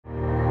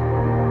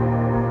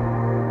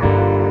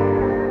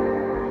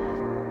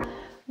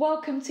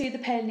Welcome to the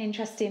Pale and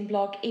Interesting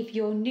blog. If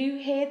you're new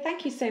here,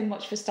 thank you so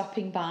much for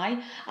stopping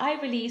by.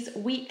 I release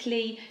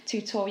weekly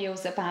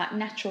tutorials about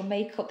natural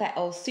makeup. They're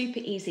all super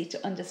easy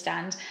to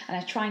understand and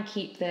I try and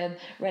keep them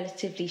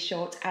relatively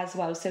short as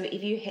well. So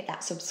if you hit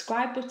that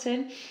subscribe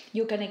button,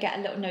 you're going to get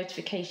a little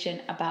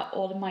notification about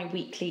all of my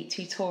weekly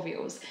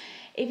tutorials.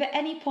 If at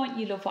any point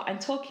you love what I'm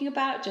talking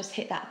about, just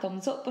hit that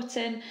thumbs up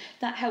button.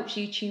 That helps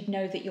YouTube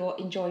know that you're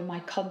enjoying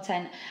my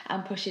content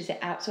and pushes it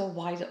out to a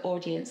wider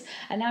audience.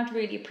 And I'd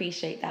really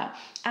appreciate that.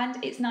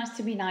 And it's nice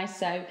to be nice,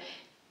 so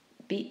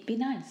be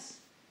nice.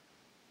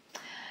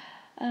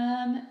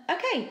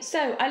 Okay,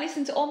 so I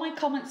listen to all my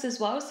comments as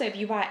well. So if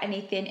you write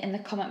anything in the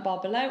comment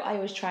bar below, I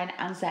always try and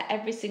answer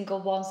every single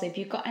one. So if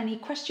you've got any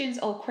questions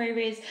or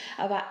queries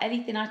about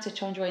anything I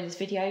touch on during this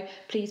video,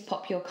 please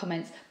pop your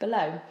comments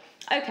below.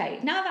 Okay,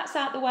 now that's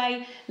out the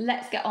way,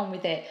 let's get on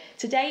with it.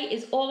 Today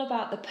is all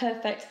about the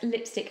perfect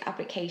lipstick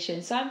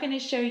application. So I'm going to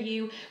show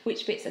you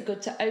which bits are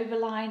good to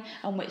overline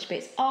and which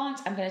bits aren't.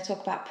 I'm going to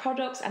talk about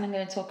products and I'm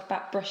going to talk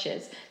about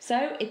brushes.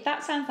 So if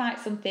that sounds like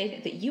something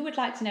that you would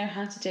like to know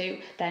how to do,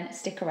 then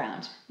stick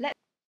around.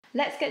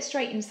 Let's get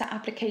straight into that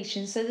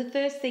application. So the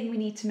first thing we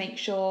need to make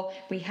sure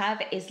we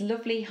have is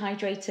lovely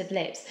hydrated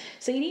lips.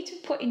 So you need to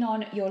be putting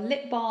on your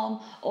lip balm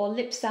or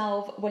lip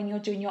salve when you're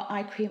doing your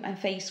eye cream and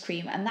face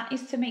cream, and that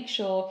is to make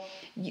sure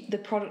the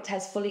product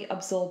has fully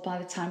absorbed by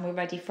the time we're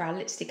ready for our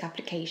lipstick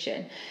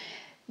application.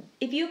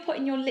 If you're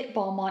putting your lip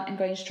balm on and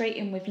going straight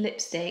in with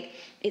lipstick,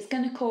 it's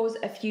going to cause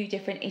a few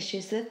different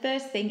issues. So the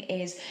first thing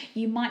is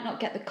you might not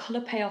get the colour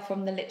payoff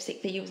from the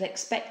lipstick that you was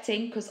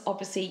expecting because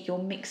obviously you're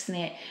mixing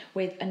it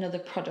with another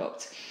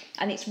product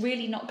and it's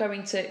really not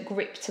going to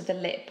grip to the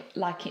lip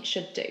like it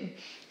should do.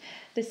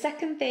 The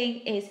second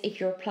thing is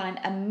if you're applying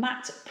a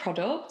matte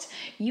product,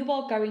 you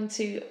are going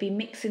to be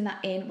mixing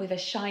that in with a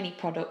shiny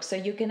product, so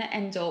you're going to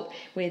end up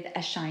with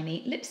a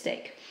shiny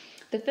lipstick.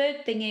 The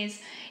third thing is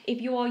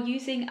if you are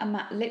using a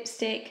matte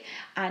lipstick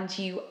and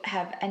you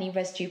have any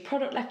residue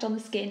product left on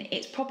the skin,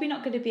 it's probably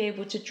not going to be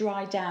able to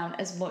dry down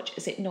as much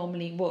as it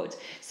normally would.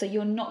 So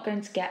you're not going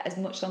to get as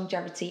much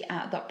longevity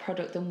out of that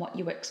product than what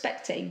you were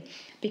expecting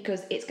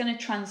because it's going to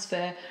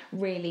transfer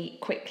really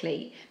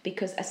quickly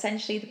because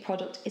essentially the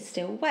product is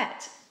still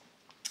wet.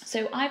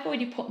 So I've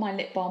already put my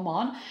lip balm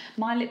on.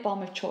 My lip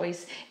balm of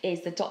choice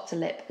is the Dr.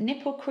 Lip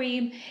Nipple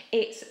Cream.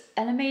 It's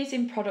an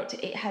amazing product.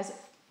 It has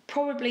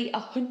probably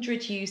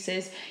 100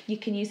 uses. You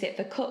can use it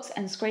for cuts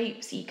and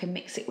scrapes, you can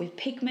mix it with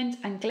pigment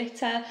and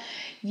glitter,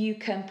 you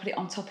can put it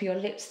on top of your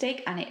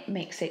lipstick and it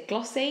makes it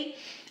glossy,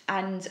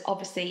 and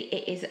obviously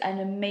it is an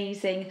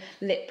amazing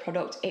lip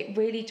product. It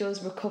really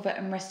does recover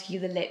and rescue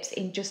the lips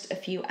in just a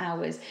few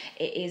hours.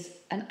 It is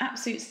an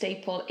absolute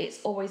staple.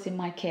 It's always in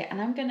my kit,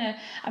 and I'm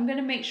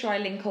gonna make sure I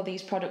link all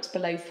these products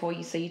below for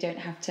you so you don't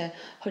have to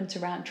hunt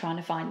around trying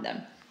to find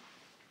them.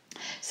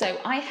 So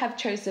I have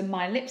chosen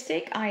my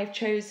lipstick. I have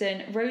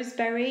chosen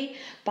Roseberry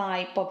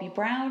by Bobbi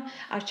Brown.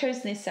 I've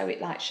chosen this so it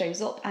like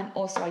shows up, and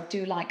also I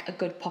do like a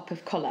good pop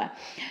of colour.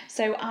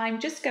 So I'm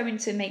just going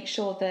to make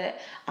sure that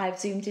I've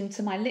zoomed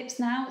into my lips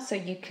now so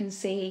you can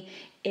see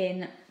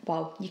in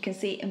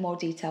more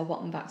detail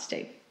what I'm about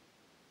to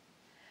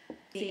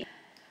do.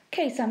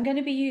 Okay, so I'm going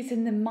to be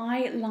using the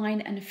My Line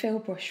and Fill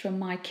brush from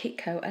my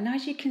Kitco, and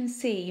as you can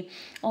see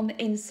on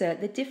the insert,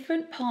 the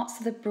different parts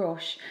of the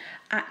brush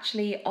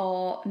actually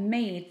are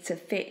made to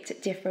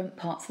fit different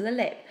parts of the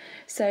lip.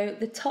 So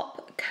the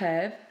top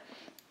curve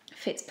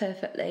fits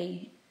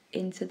perfectly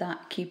into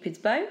that Cupid's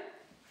bow.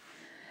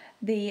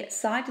 The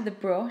side of the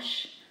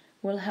brush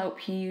will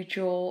help you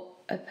draw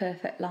a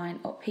perfect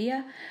line up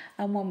here,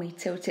 and when we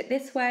tilt it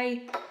this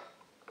way,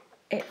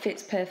 it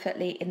fits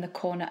perfectly in the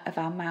corner of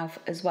our mouth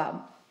as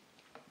well.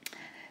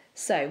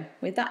 So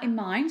with that in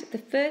mind, the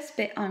first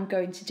bit I'm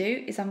going to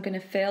do is I'm going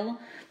to fill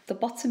the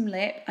bottom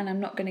lip, and I'm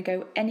not going to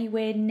go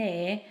anywhere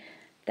near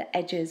the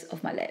edges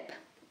of my lip.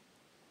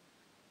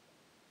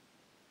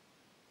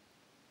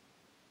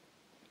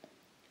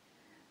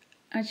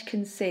 As you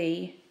can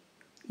see,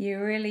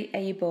 you're really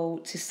able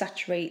to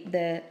saturate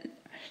the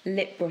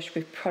lip brush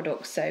with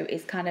product, so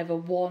it's kind of a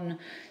one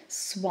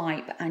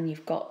swipe and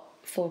you've got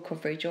full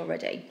coverage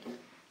already.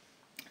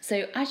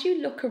 So as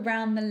you look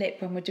around the lip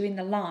when we're doing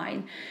the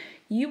line,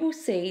 you will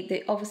see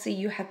that obviously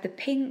you have the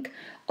pink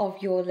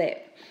of your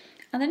lip.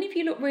 And then if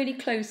you look really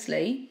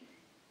closely,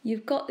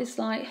 you've got this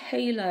like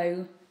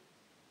halo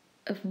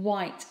of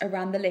white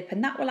around the lip,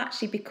 and that will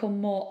actually become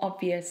more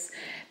obvious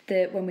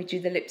when we do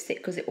the lipstick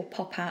because it will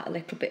pop out a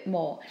little bit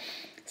more.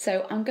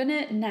 So I'm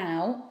gonna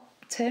now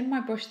turn my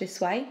brush this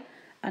way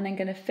and I'm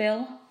gonna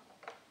fill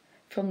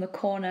from the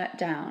corner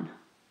down.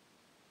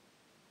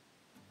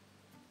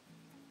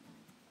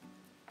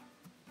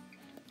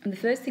 And the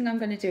first thing I'm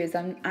going to do is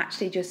I'm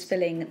actually just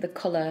filling the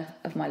colour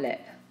of my lip.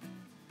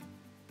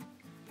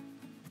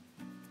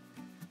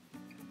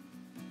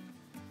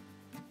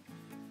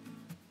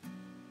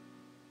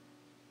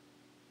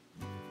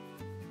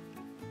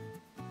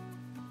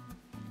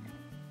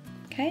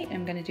 Okay,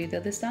 I'm going to do the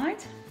other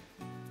side.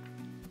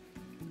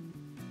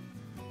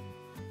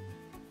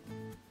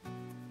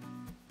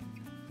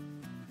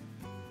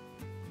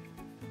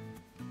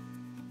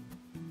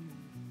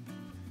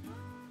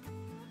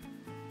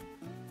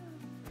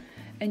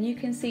 And you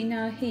can see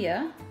now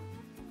here,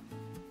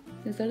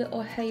 there's a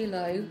little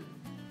halo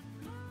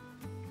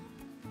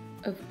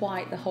of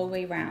white the whole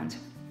way round.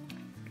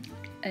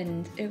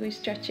 And if we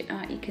stretch it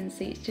out, you can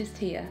see it's just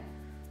here.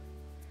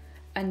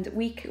 And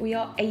we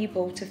are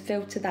able to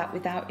filter that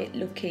without it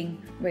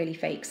looking really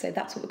fake. So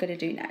that's what we're going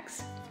to do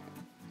next.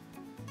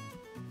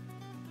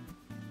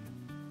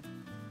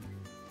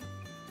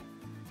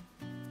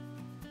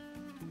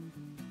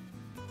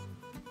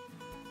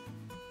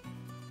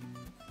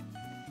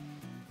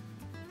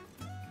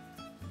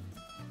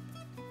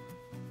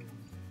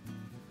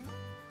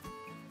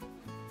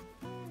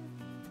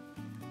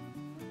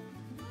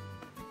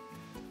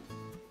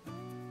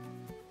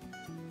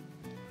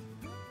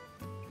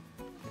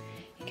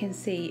 You can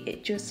see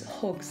it just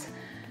hugs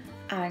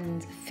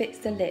and fits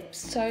the lips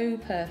so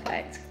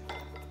perfect.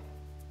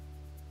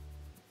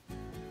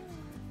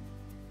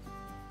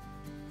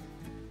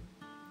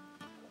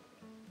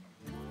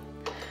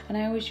 And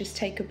I always just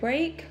take a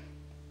break,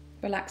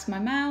 relax my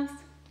mouth,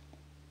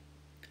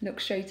 look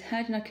straight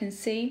ahead, and I can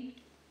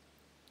see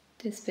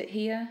this bit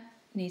here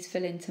needs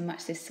filling to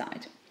match this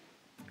side.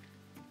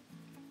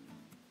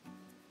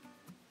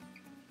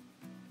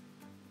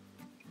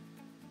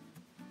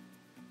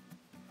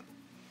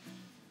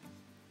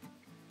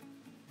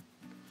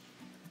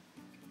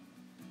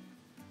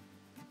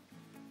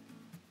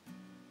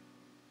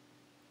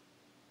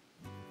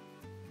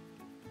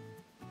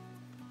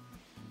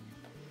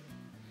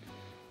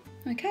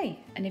 Okay,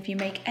 and if you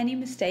make any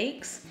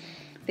mistakes,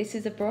 this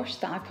is a brush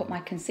that I put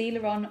my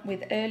concealer on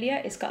with earlier.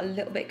 It's got a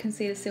little bit of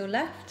concealer still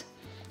left,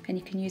 and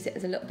you can use it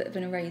as a little bit of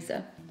an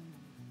eraser.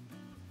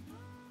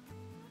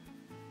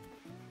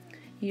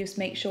 You just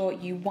make sure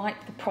you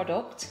wipe the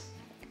product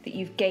that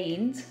you've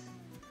gained,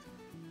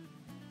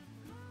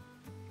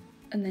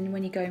 and then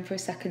when you're going for a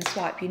second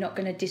swipe, you're not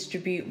going to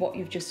distribute what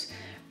you've just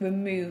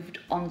removed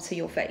onto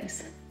your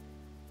face.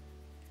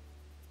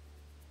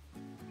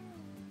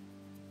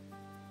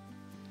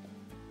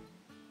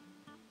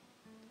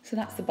 So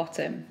that's the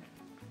bottom.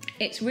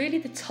 It's really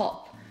the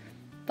top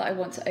that I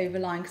want to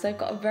overline because I've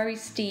got a very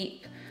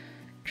steep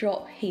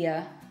drop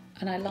here,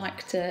 and I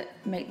like to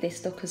make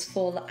this look as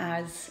full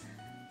as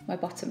my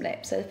bottom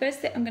lip. So the first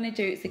thing I'm going to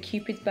do is the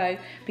Cupid's bow,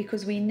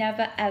 because we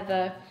never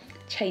ever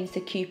change the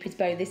Cupid's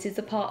bow. This is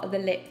the part of the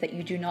lip that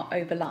you do not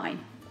overline.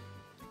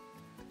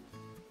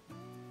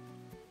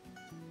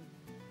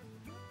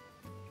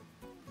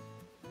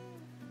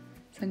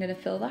 So I'm going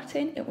to fill that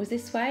in. It was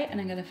this way,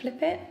 and I'm going to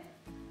flip it.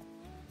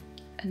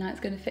 And now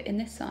it's going to fit in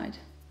this side.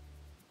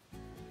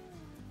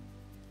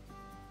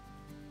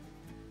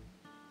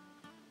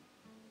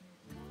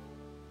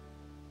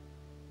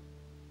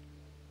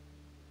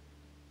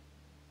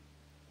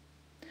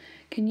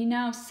 Can you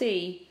now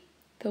see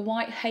the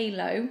white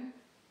halo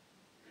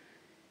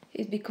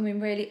is becoming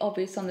really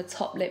obvious on the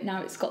top lip?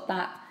 Now it's got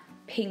that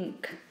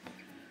pink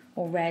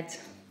or red,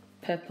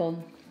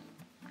 purple.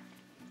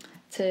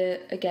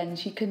 Again,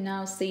 you can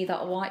now see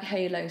that white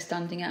halo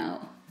standing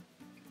out.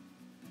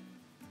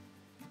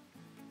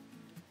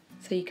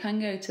 So you can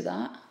go to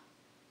that.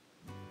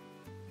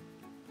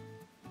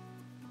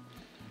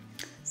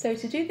 So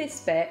to do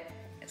this bit,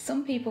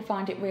 some people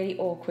find it really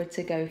awkward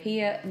to go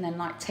here and then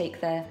like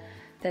take their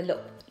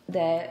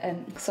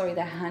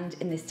hand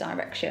in this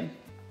direction.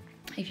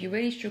 If you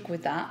really struggle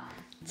with that,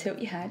 tilt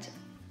your head.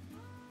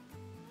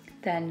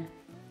 Then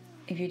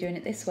if you're doing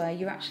it this way,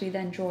 you're actually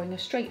then drawing a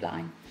straight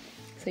line.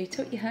 So you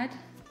tilt your head.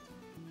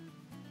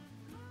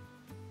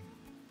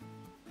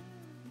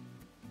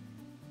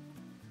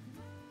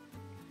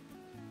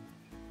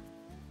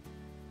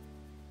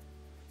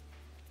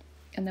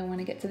 And then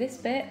when I get to this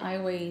bit, I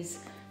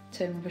always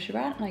turn my brush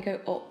around and I go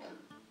up.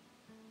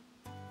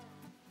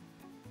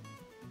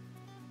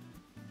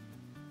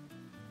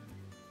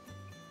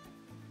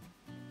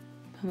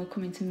 And we're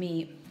coming to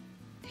meet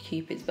the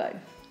Cupid's bow.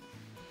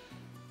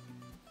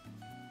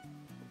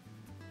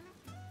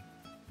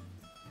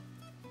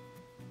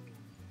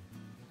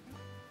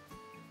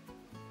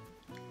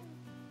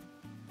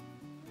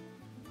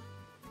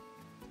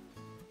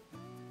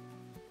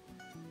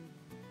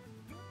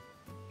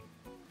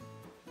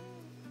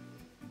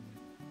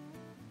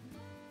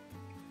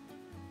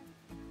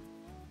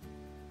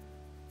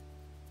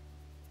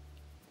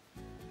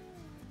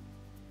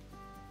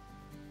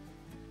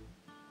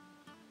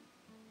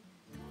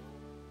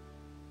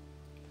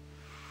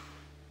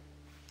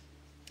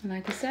 And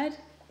like I said,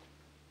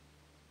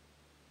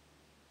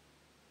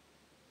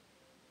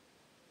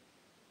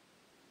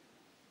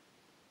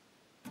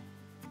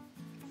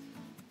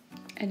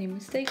 any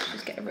mistakes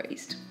just get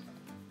erased.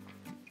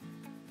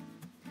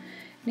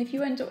 And if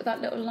you end up with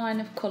that little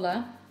line of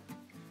colour,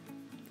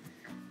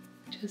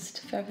 just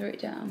feather it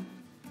down.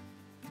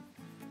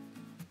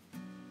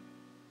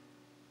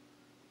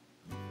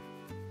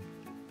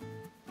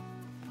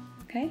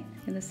 Okay,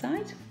 the other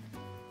side.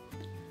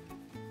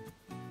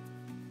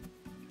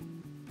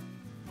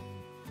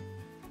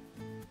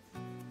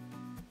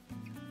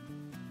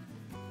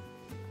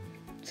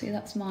 See,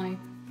 that's my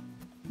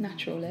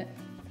natural lip.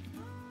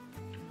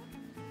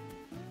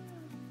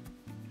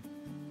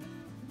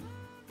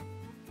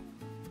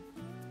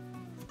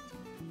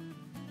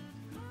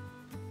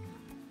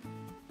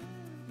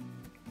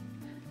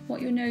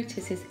 what you'll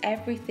notice is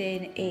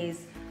everything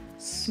is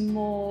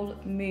small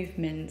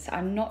movements.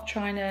 I'm not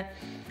trying to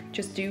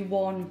just do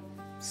one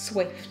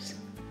swift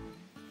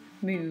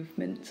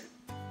movement.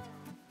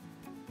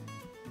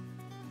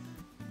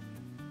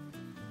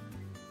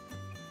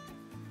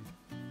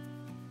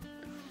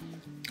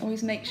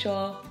 Always make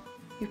sure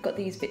you've got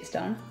these bits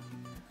done,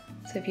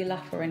 so if you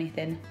laugh or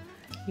anything,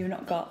 you've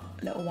not got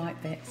little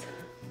white bits.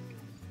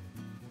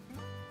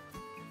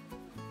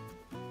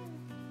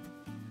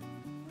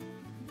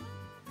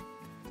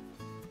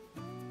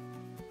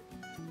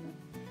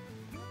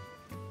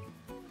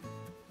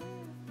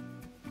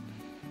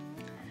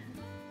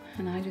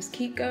 And I just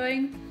keep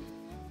going,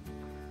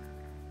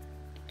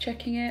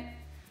 checking it.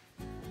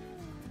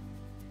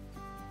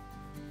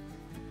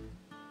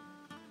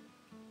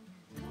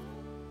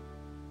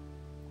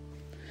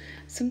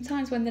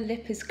 Sometimes when the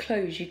lip is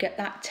closed, you get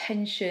that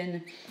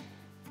tension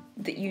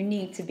that you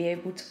need to be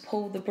able to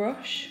pull the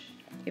brush.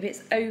 If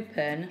it's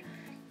open,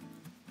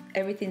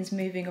 everything's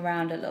moving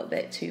around a little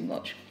bit too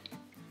much.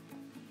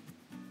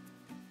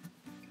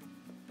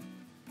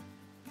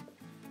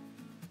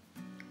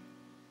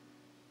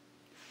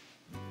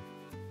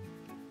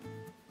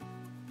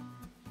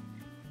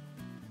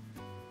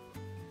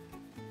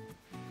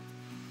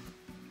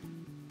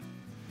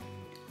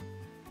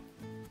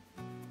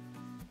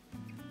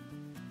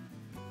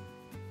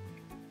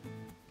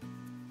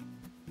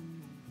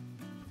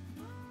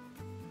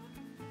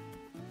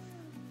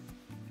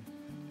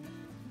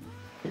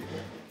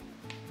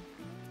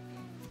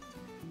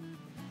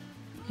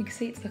 You can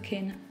see it's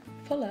looking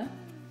fuller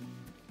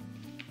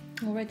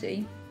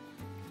already,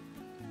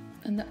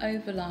 and the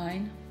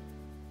overline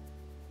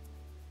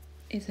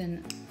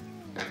isn't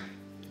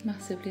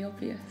massively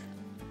obvious.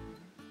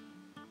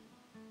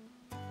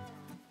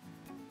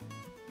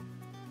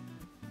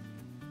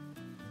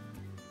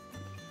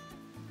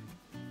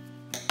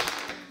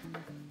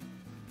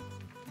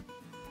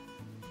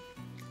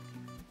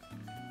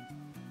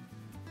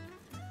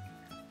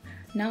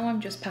 Now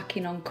I'm just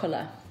packing on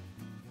colour.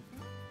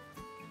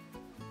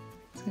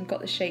 So I've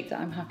got the shape that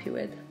I'm happy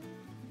with.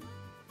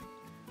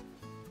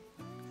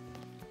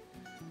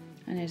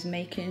 And just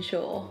making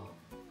sure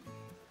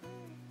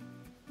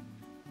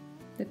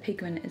the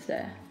pigment is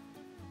there.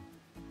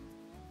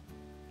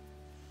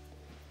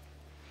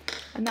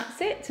 And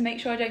that's it, to make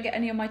sure I don't get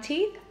any on my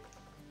teeth.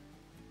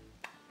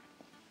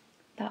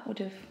 That would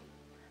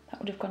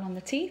have gone on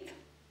the teeth.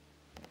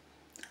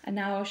 And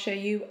now I'll show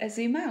you a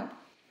zoom out.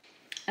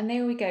 And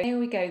there we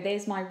go,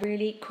 there's my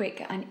really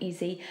quick and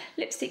easy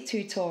lipstick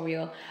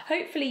tutorial.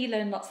 Hopefully you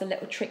learned lots of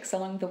little tricks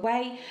along the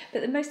way,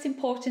 but the most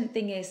important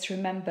thing is to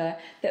remember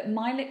that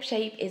my lip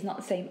shape is not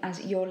the same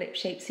as your lip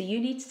shape, so you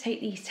need to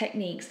take these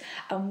techniques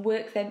and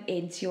work them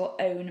into your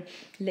own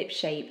lip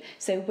shape.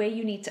 So where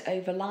you need to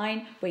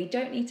overline, where you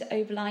don't need to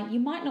overline, you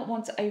might not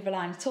want to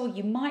overline at all,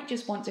 you might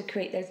just want to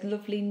create those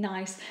lovely,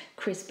 nice,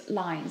 crisp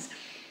lines.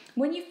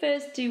 When you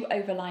first do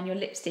overline your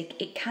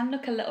lipstick, it can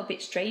look a little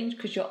bit strange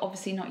because you're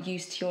obviously not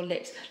used to your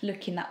lips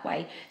looking that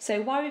way. So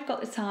while we've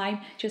got the time,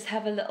 just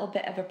have a little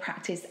bit of a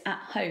practice at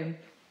home.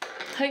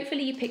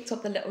 Hopefully you picked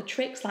up the little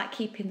tricks like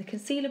keeping the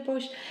concealer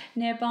brush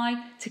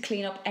nearby to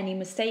clean up any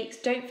mistakes.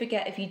 Don't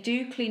forget, if you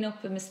do clean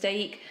up a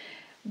mistake,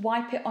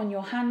 wipe it on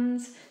your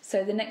hands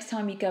so the next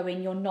time you go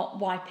in, you're not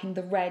wiping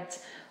the red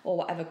or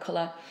whatever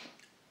colour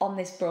on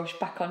this brush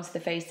back onto the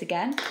face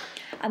again.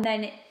 And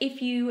then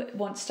if you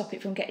want to stop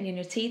it from getting in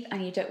your teeth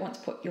and you don't want to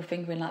put your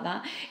finger in like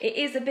that, it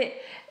is a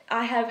bit,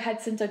 I have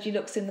had some dodgy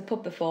looks in the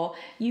pub before.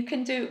 You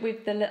can do it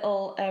with the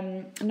little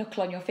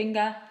knuckle on your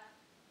finger.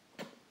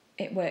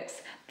 It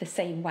works the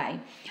same way.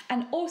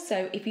 And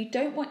also, if you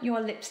don't want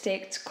your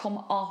lipstick to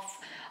come off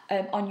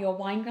on your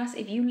wine glass,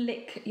 if you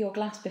lick your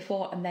glass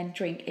before and then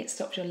drink, it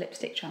stops your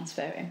lipstick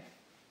transferring.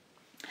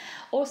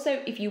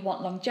 Also, if you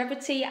want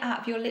longevity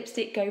out of your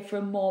lipstick, go for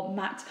a more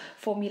matte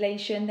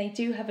formulation. They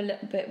do have a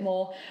little bit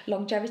more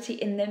longevity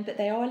in them, but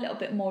they are a little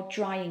bit more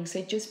drying.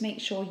 So just make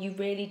sure you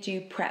really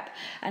do prep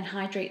and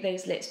hydrate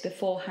those lips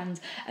beforehand,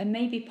 and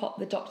maybe pop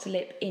the Dr.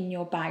 Lip in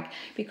your bag,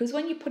 because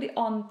when you put it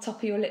on top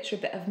of your lips for a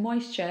bit of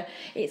moisture,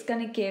 it's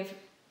going to give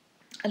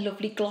a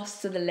lovely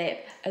gloss to the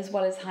lip as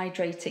well as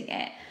hydrating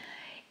it.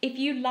 If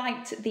you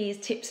liked these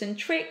tips and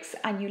tricks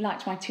and you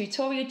liked my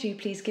tutorial, do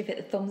please give it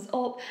a thumbs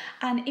up.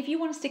 And if you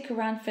want to stick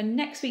around for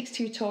next week's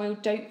tutorial,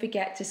 don't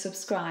forget to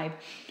subscribe.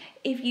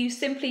 If you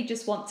simply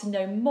just want to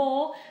know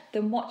more,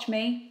 then watch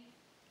me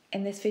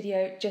in this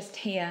video just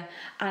here.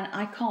 And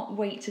I can't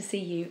wait to see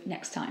you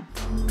next time.